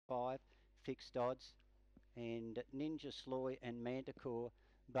fixed odds. And Ninja Sloy and Manticore,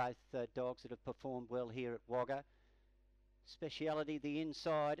 both dogs that have performed well here at Wagga. Speciality the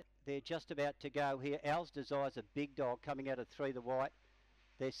inside, they're just about to go here. Al's Desire's a big dog coming out of 3 the white.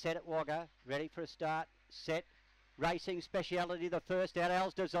 They're set at Wagga, ready for a start, set. Racing Speciality the first out.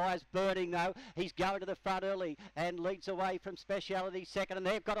 Al's Desire's burning though. He's going to the front early and leads away from Speciality second, and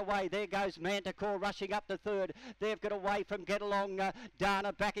they've got away. There goes Manticore rushing up to third. They've got away from Get Along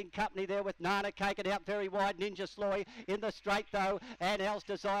Dana back in company there with Nana Caken out very wide. Ninja Sloy in the straight though, and Al's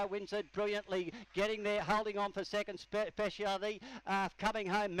Desire wins it brilliantly, getting there, holding on for second. Speciality coming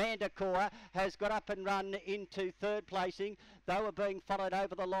home. Manticore has got up and run into third placing. They were being followed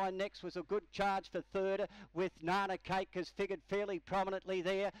over the line. Next was a good charge for third with Nana Cake has figured fairly prominently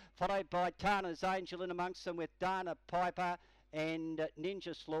there, followed by Tana's Angel in amongst them with Dana Piper and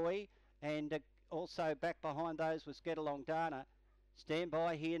Ninja Sloy, and also back behind those was Get Along Dana. Stand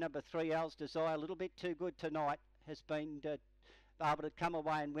by here, number 3, Al's Desire, a little bit too good tonight, has been able to come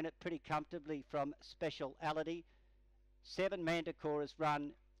away and win it pretty comfortably from Speciality. 7 Manticore has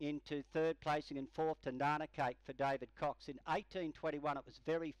run into third placing and fourth to Nana Cake for David Cox. In 18:21 it was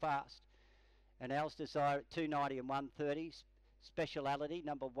very fast. And Al's Desire at 290 and 130. Speciality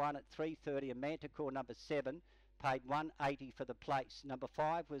number 1 at 330, and Manticore number 7 paid 180 for the place. Number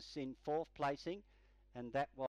 5 was in fourth placing, and that was